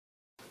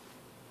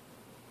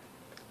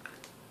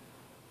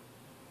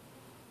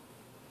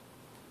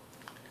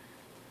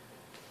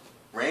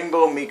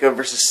Rainbow Mika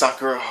versus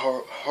Sakura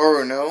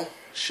Haruna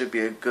should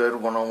be a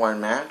good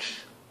one-on-one match.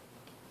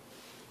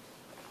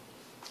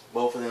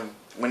 Both of them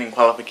winning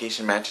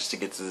qualification matches to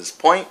get to this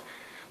point.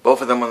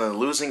 Both of them on the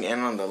losing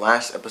end on the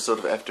last episode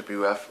of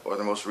FWF, or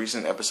the most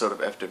recent episode of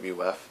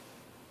FWF.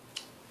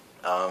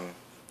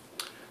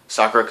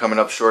 Sakura coming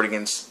up short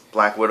against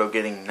Black Widow,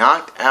 getting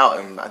knocked out,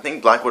 and I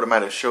think Black Widow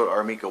might have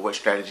showed Mika what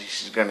strategy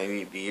she's going to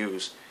need to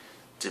use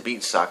to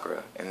beat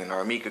Sakura. And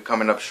then Mika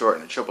coming up short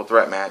in a triple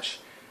threat match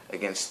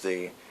against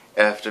the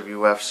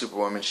FWF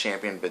Superwoman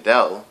champion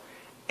Videl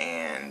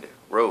and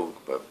Rogue,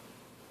 but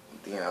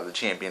you know, the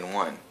champion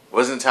won. It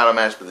wasn't a title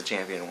match, but the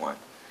champion won.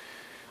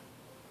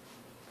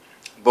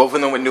 Both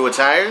of them with new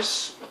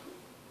attires.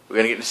 We're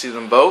gonna get to see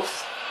them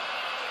both.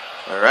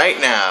 Right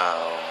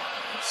now,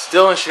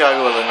 still in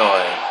Chicago,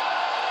 Illinois.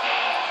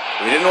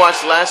 We didn't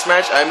watch the last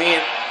match. I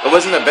mean, it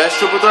wasn't the best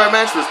triple threat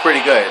match, but it was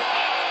pretty good.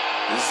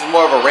 This is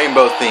more of a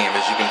rainbow theme,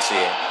 as you can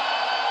see.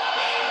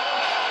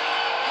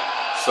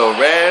 So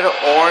red,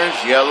 orange,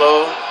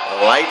 yellow,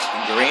 light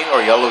green, or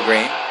yellow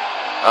green,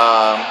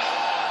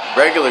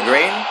 regular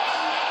green,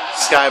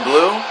 sky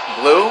blue,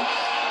 blue,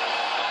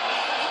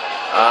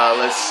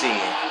 let's see,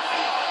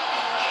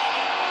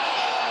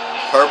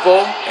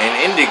 purple and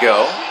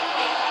indigo,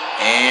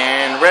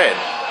 and red,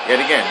 yet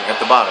again, at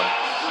the bottom.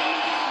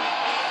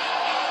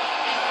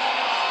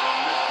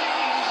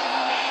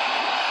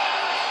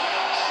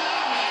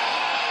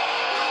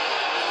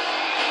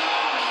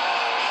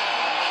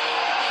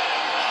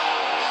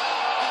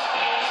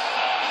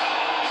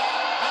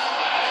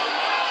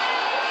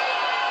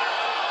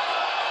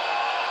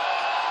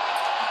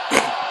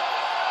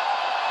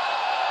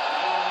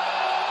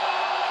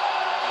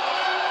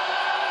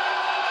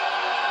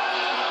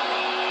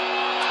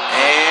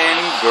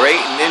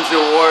 Great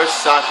Ninja War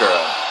Sakura.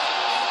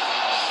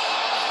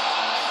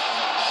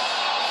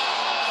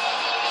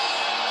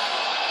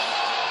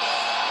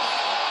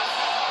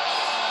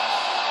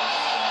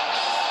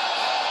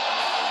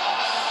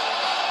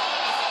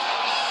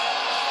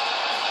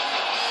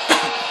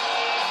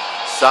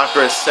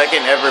 Sakura's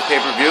second ever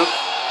pay-per-view,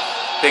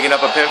 picking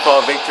up a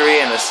pinfall victory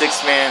in a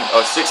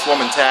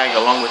six-woman tag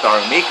along with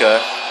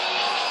Mika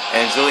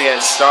and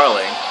Juliet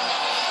Starling.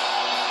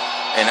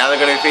 And now they're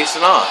going to be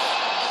facing off.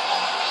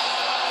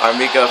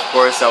 Mika, of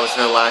course, that was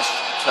her last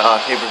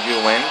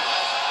pay-per-view win.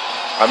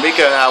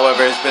 Mika,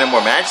 however, has been in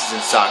more matches than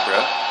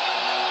Sakura.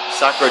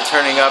 Sakura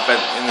turning up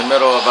in the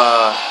middle of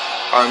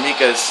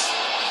Mika's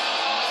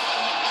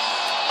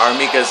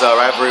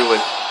rivalry with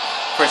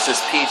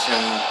Princess Peach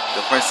and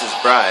the Princess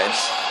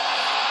Brides.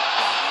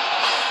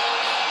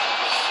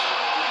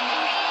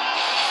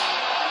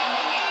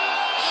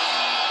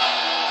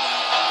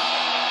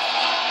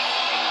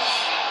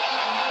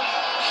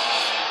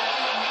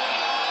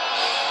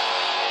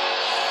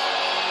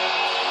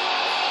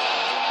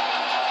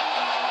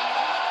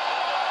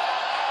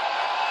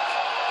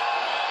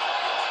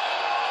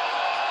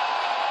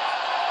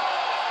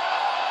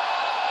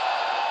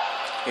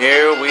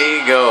 Here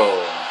we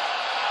go.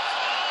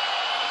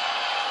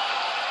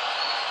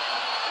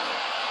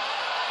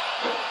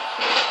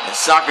 And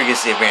Sakura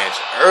gets the advantage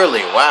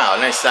early. Wow,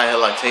 nice side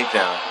headlock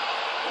takedown.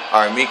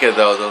 Mika,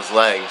 though, those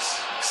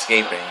legs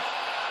escaping.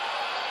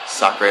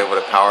 Sakura able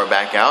to power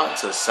back out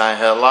into the side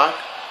headlock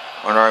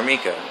on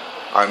Mika.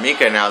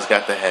 Mika now has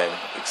got the head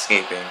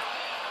escaping.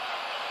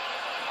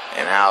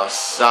 And now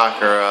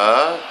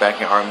Sakura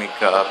backing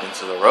Mika up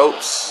into the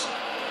ropes.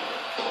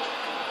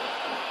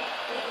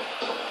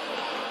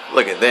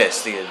 Look at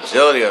this, the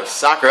agility of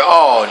Sakura.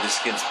 Oh,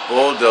 just gets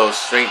bulldozed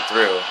straight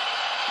through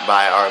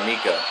by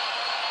Mika.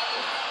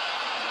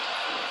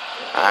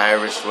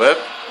 Irish whip.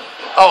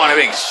 Oh, and a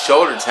big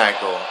shoulder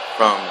tackle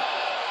from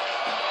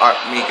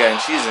Mika,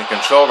 and she's in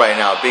control right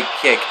now. Big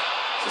kick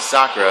to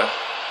Sakura.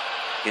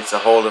 Gets a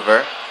hold of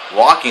her,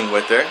 walking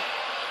with her.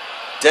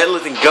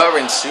 Deadlifting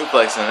gut-wrench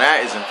suplex, and that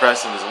is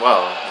impressive as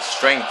well. The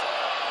strength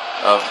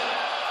of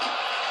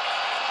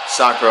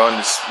Sakura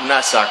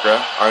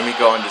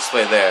Mika on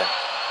display there.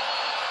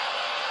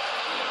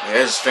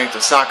 There's the strength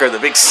of Sakura, the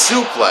big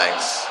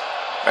suplex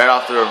right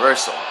off the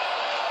reversal.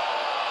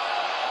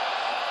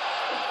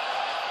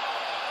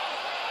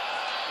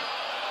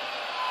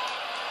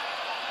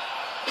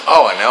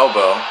 Oh, an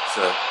elbow to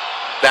the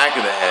back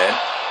of the head.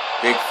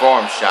 Big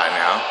forearm shot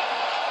now.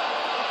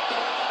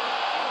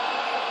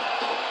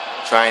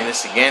 Trying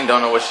this again,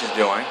 don't know what she's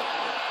doing.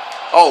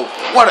 Oh,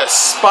 what a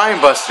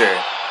spine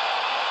buster.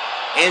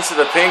 Into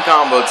the pin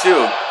combo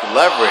too.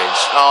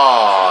 Leverage.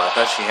 Oh, I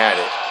thought she had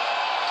it.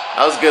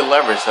 That was good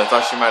leverage, so I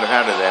thought she might have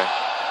had it there.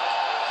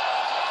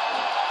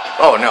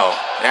 Oh no,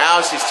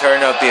 now she's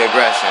turning up the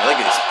aggression. Look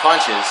at these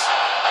punches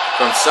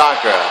from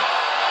Sakura.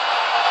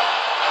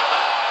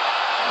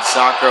 And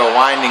Sakura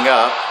winding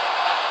up.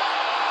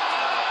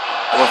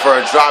 Went for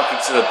a drop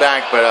kick to the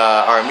back, but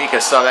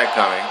Mika saw that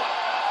coming.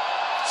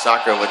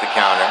 Sakura with the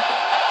counter.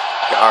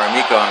 Got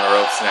Mika on the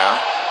ropes now.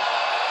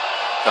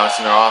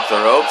 Tossing her off the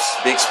ropes.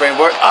 Big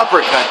springboard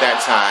uppercut that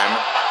time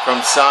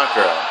from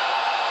Sakura.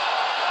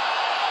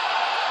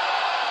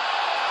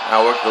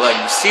 Now work the leg.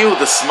 You see who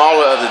the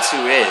smaller of the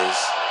two is.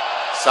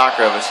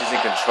 Sakura, but she's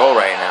in control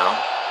right now.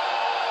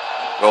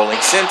 Rolling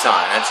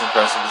senton, that's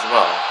impressive as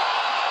well.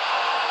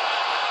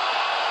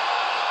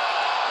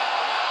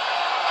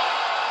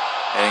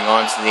 Heading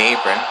on to the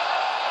apron.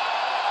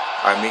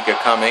 Mika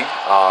coming.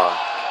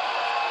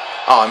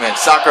 Oh man,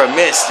 Sakura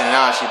missed and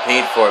now she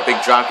paid for a big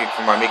dropkick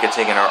from Mika,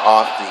 taking her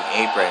off the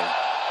apron.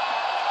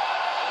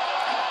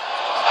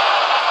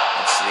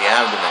 Into the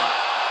abdomen.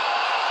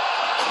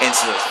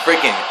 Into the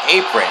freaking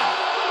apron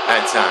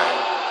that time.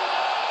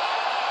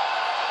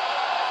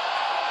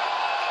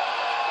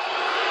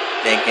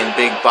 Thinking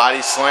big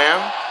body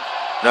slam.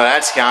 No,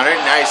 that's countered.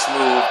 Nice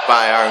move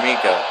by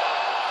Mika.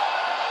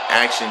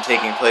 Action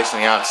taking place on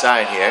the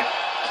outside here.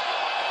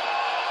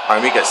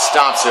 Mika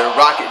stops her.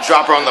 Rocket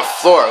dropper on the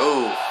floor.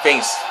 Ooh,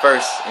 face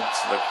first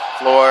into the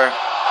floor.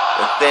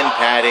 The thin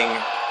padding.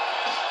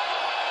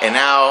 And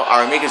now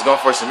Mika's going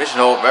for a submission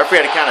hold.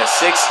 Referee had a count of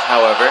 6,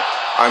 however.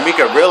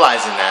 Mika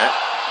realizing that.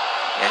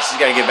 And she's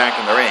got to get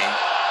back in the ring.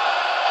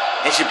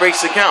 And she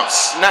breaks the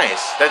counts.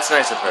 Nice. That's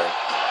nice of her.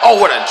 Oh,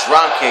 what a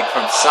drop kick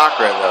from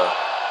Sakura, though.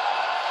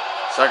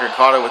 Sakura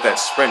caught her with that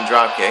sprint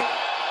drop kick.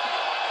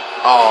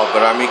 Oh,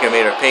 but Mika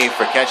made her pay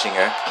for catching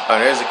her. Oh,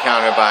 there's a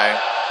counter by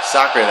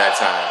Sakura that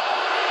time.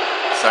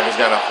 Sakura's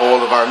got a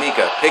hold of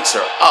Mika. Picks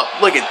her up.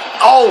 Look at...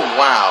 Oh,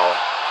 wow.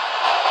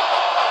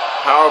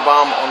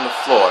 Powerbomb on the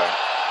floor.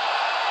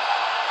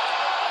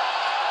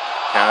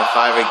 Count of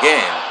 5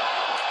 again.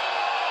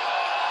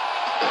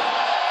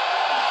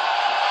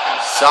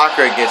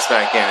 Sakura gets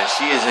back in, and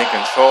she is in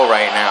control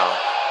right now.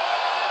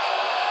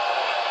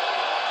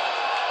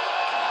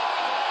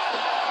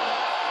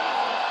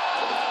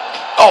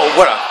 Oh,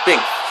 what a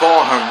big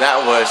forearm that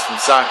was from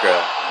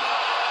Sakura.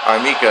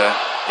 Mika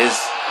is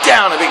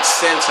down, a big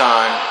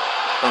senton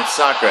from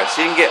Sakura.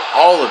 She didn't get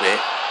all of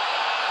it.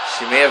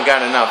 She may have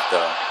got enough,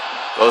 though.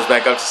 Goes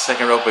back up to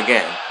second rope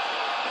again.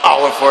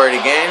 Oh, went for it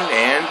again,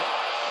 and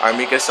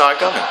Mika saw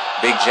it coming.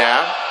 Big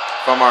jab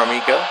from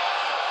Mika.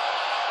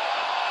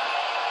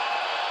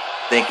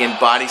 Thinking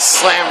body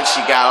slam, and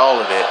she got all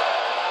of it.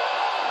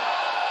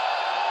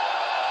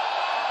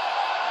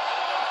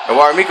 And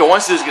what Mika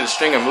wants to do is get a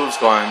string of moves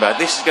going, but I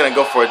think she's going to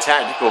go for a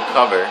tactical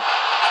cover.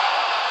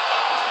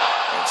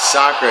 And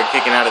Sakura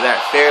kicking out of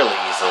that fairly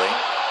easily.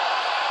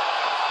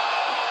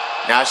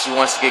 Now she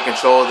wants to get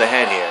control of the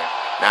head here.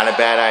 Not a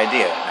bad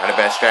idea. Not a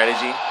bad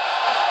strategy.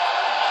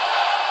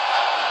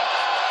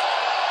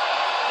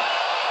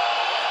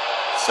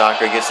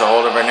 Sakura gets a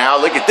hold of her now.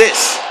 Look at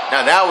this.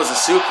 Now that was a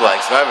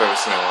suplex if I've ever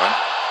seen one.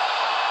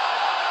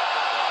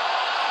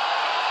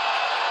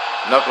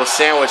 Knuckle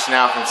sandwich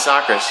now from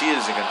Sakura. She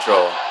is in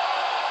control.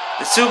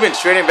 The two have been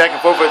trading back and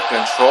forth with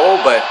control,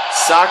 but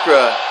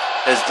Sakura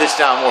has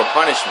dished out more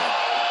punishment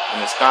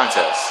in this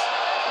contest.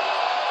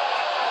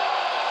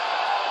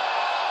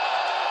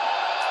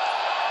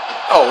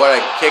 Oh, what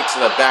a kick to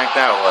the back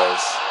that was.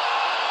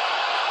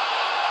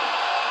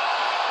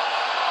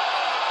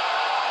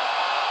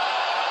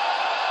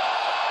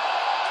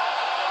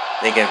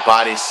 Thinking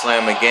body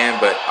slam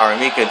again, but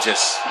Mika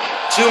just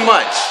too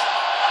much.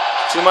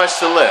 Too much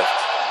to lift.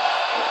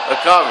 A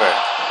cover.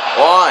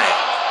 1.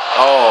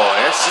 Oh,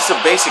 that's just a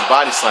basic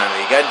body slam.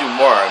 You gotta do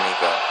more,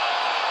 Mika.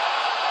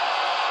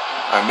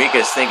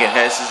 Mika is thinking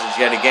head scissors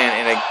yet again.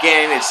 And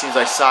again, it seems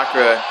like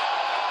Sakura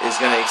is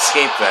gonna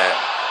escape that.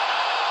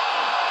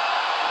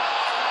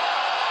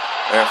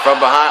 And from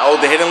behind. Oh,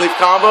 the hidden leaf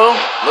combo.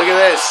 Look at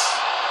this.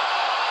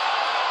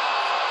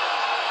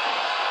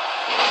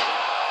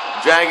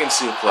 Dragon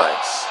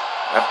suplex.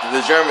 After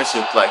the German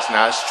suplex.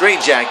 Now a straight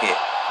jacket.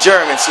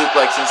 German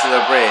suplex into the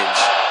bridge.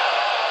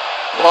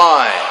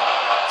 1,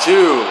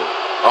 2.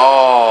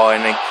 Oh,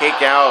 and a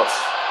kick out.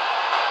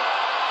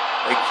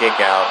 A kick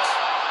out.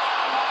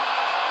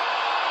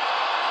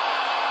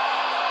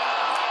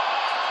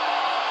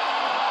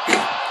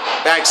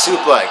 Back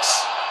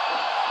suplex.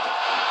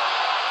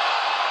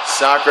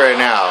 Sakura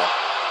now.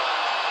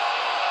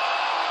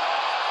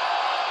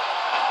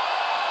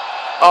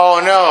 Oh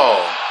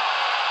no.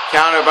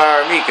 Counter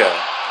by Mika.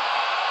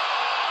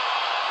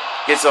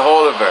 Gets a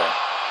hold of her.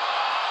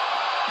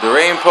 The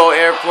rainbow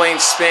airplane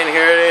spin,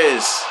 here it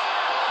is.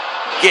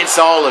 Gets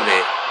all of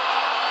it.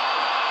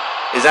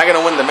 Is that going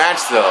to win the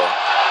match though?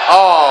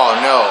 Oh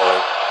no.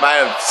 Might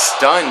have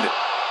stunned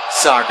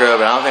Sakura,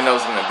 but I don't think that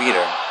was going to beat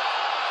her.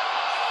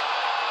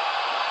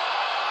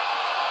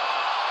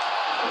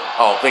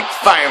 Oh, big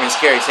fireman's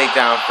carry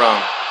takedown from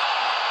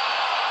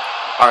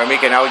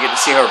Mika. Now we get to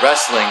see her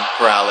wrestling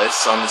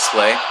paralysis on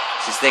display.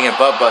 She's thinking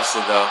butt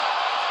buster though.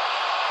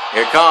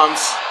 Here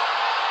comes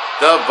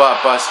the butt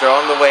buster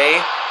on the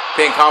way.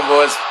 Pin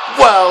combo as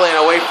well and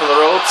away from the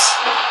ropes.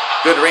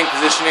 Good ring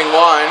positioning. 1,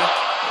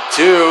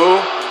 2.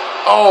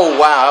 Oh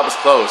wow, that was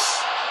close.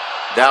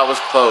 That was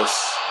close.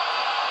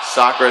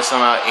 Sakura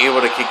somehow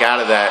able to kick out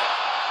of that.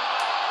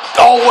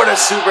 Oh, what a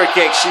super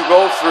kick. She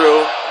rolled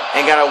through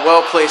and got a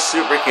well-placed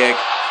super kick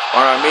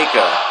on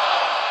Mika.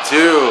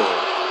 2.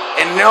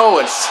 And no,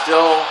 it's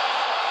still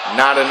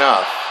not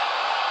enough.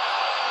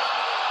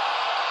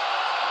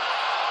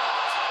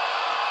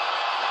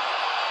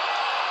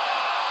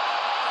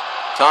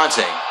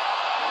 Taunting.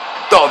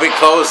 Oh, big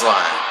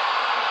clothesline.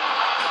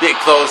 Big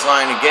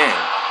clothesline again.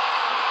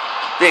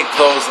 Big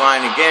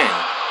clothesline again.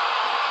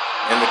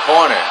 In the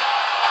corner.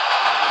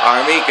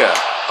 Mika.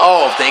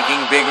 Oh,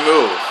 thinking big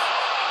move.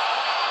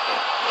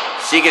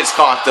 She gets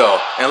caught though.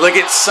 And look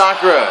at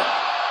Sakura.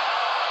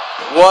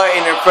 What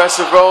an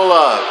impressive roll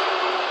up.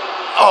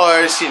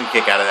 Oh, she didn't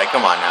kick out of that.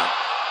 Come on now.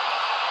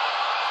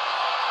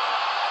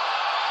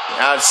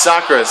 Now it's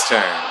Sakura's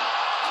turn.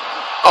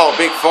 Oh,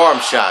 big forearm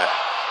shot.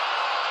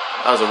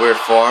 That was a weird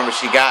forearm, but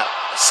she got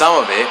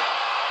some of it.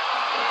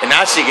 And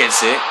now she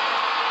gets it.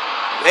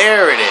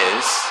 There it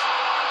is.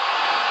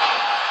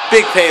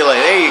 Big Pele.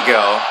 There you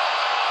go.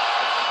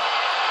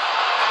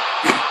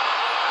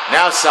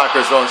 Now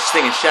Sakura's rolling. She's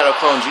thinking Shadow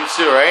Clone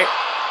Jutsu, right?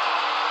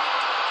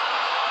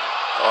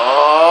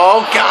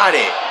 Oh, got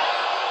it.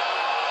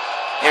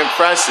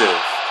 Impressive.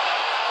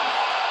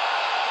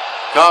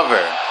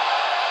 Cover.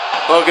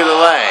 Poke of the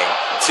leg.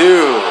 2.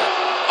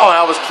 Oh,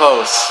 that was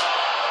close.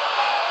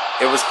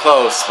 It was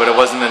close, but it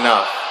wasn't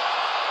enough.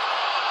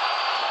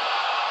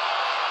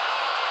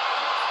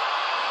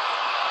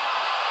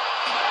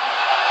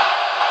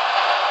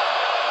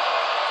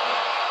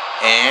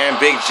 And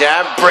big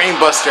jab,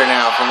 brainbuster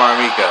now from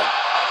Mika.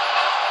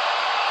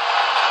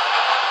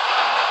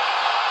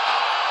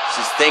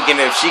 She's thinking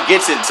if she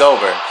gets it, it's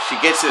over. She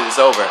gets it, it's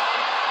over.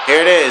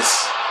 Here it is.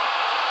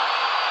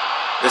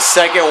 The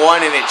second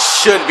one, and it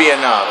should be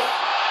enough.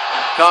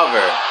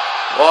 Cover.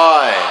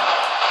 1.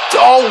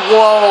 Oh,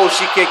 whoa,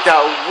 she kicked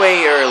out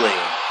way early.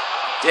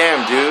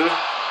 Damn, dude.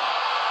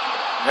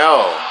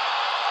 No.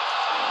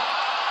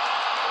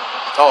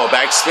 Oh,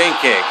 back spin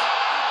kick.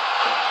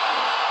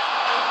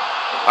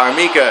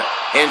 Mika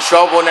in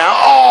trouble now.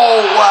 Oh,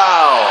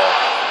 wow.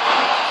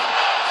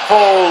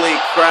 Holy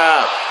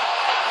crap.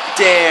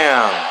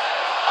 Damn.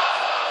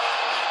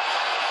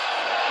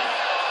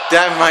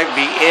 That might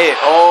be it.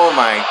 Oh,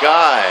 my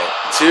God.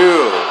 2.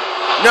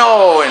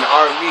 No, and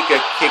Mika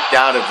kicked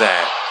out of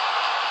that.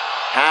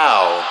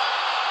 How?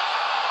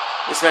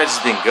 This match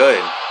has been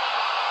good.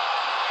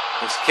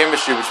 There's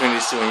chemistry between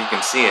these two and you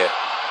can see it.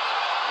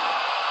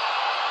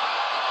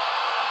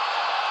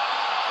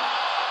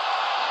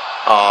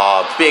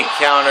 Oh, big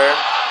counter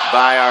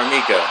by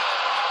Mika.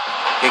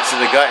 Kicks to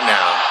the gut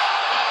now.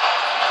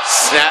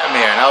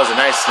 Snapmare. That was a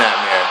nice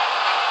snapmare.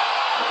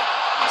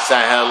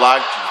 Side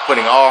headlock,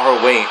 putting all her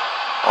weight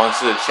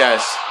onto the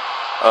chest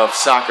of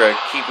Sakura,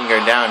 keeping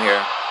her down here.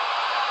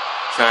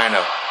 Trying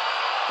to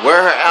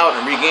wear her out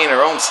and regain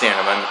her own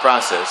stamina in the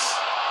process.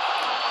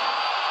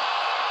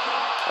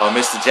 Oh,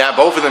 missed the jab.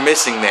 Both of them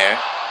missing there.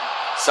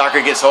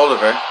 Sakura gets hold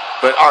of her.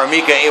 But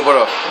Mika able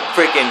to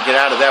freaking get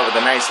out of that with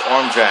a nice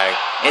arm drag.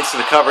 Into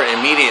the cover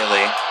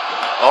immediately.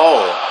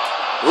 Oh.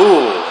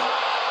 Ooh.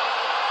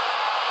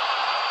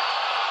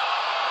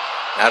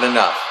 Not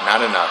enough.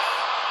 Not enough.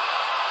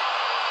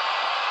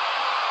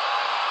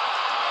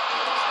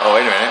 Oh,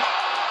 wait a minute.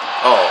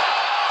 Oh.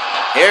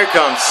 Here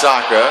comes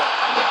Sakura.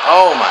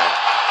 Oh, my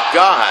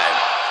God.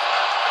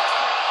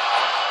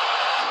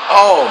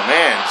 Oh,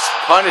 man. Just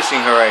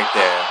punishing her right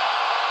there.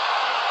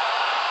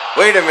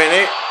 Wait a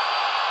minute.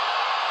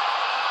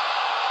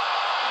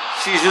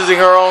 She's using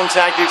her own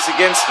tactics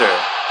against her.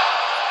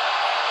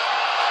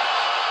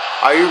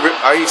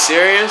 Are you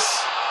serious?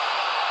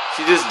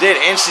 She just did,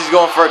 and she's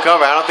going for a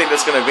cover. I don't think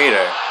that's gonna beat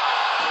her.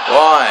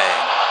 1,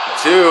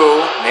 2.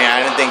 Yeah,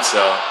 I didn't think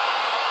so.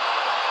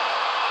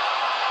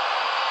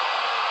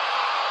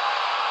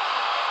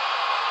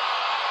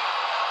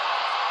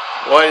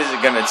 What is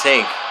it gonna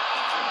take?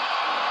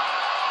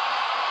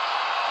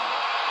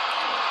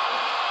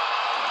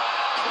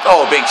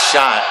 Oh, big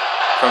shot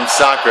from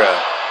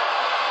Sakura.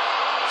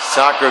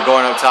 Sakura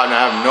going up top, and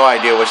I have no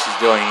idea what she's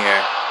doing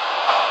here.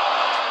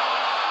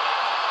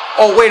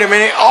 Oh, wait a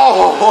minute.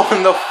 Oh,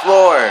 on the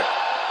floor.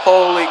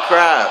 Holy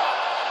crap.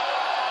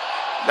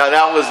 Now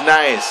that was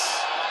nice.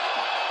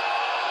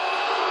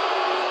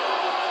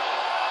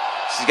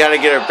 She's got to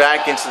get her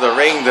back into the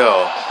ring,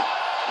 though.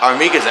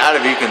 Mika's out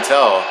of it, you can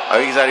tell.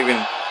 Mika's not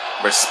even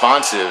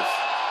responsive.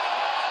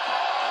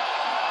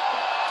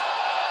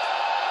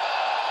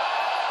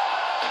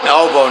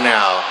 Elbow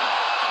now.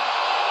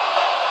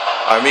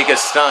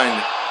 Mika's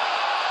stunned.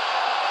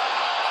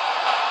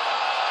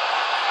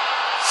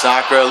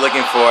 Sakura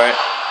looking for it.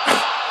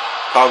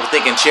 Probably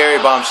thinking cherry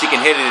bomb. She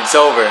can hit it. It's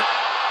over.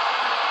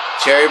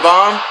 Cherry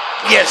bomb?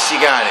 Yes, she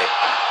got it.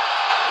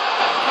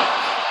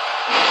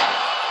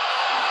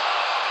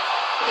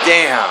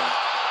 Damn.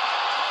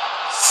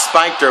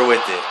 Spiked her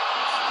with it.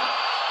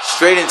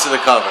 Straight into the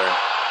cover.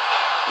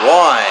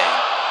 1,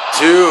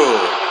 2.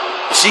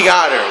 She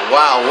got her.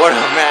 Wow, what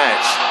a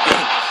match.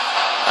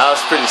 That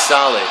was pretty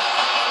solid.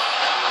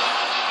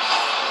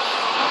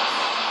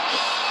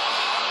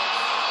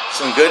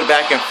 Some good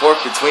back and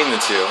forth between the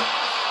two.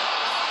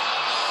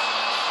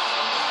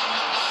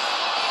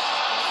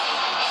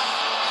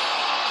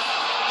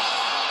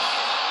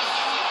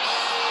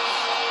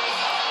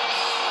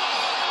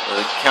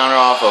 The counter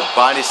off a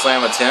body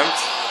slam attempt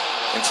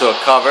into a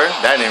cover.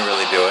 That didn't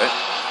really do it.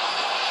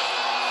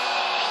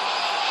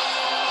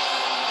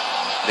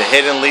 The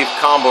hidden leaf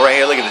combo right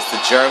here. Look at this, the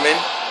German.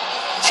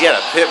 She had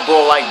a pit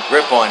bull-like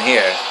grip on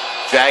here.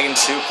 Dragon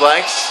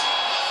suplex.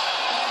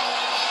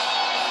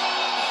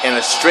 And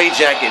a straight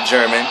jacket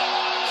German.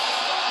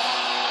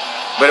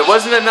 But it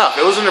wasn't enough.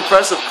 It was an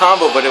impressive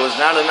combo, but it was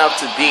not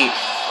enough to beat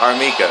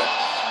Mika.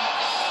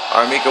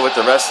 Mika with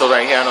the wrestle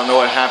right here. I don't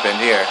know what happened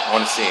here. I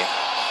want to see.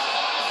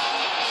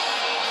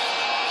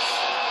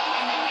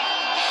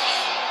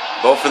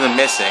 Both of them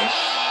missing.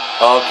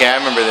 Okay,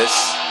 I remember this.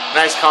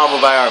 Nice combo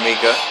by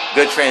Mika.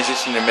 Good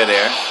transition in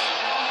midair.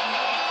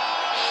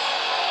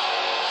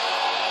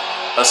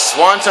 A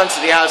swanton to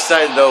the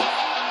outside, though,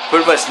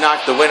 pretty much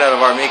knocked the wind out of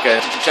Mika.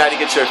 She tried to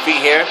get to her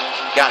feet here.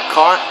 Got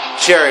caught.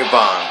 Cherry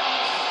bomb.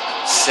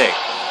 Sick.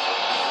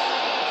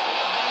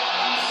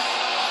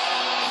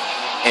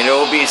 And it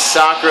will be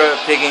Sakura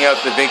picking up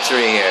the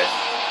victory here.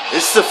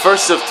 This is the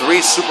first of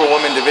 3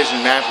 Superwoman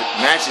Division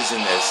matches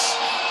in this.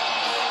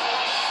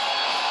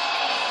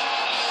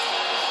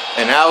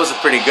 And that was a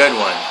pretty good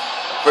one.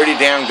 A pretty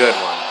damn good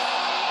one.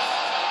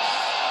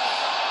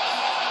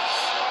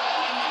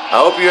 I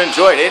hope you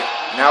enjoyed it.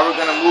 Now we're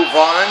going to move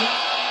on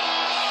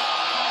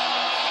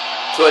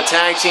to a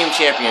tag team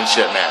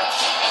championship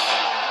match.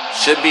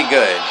 Should be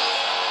good.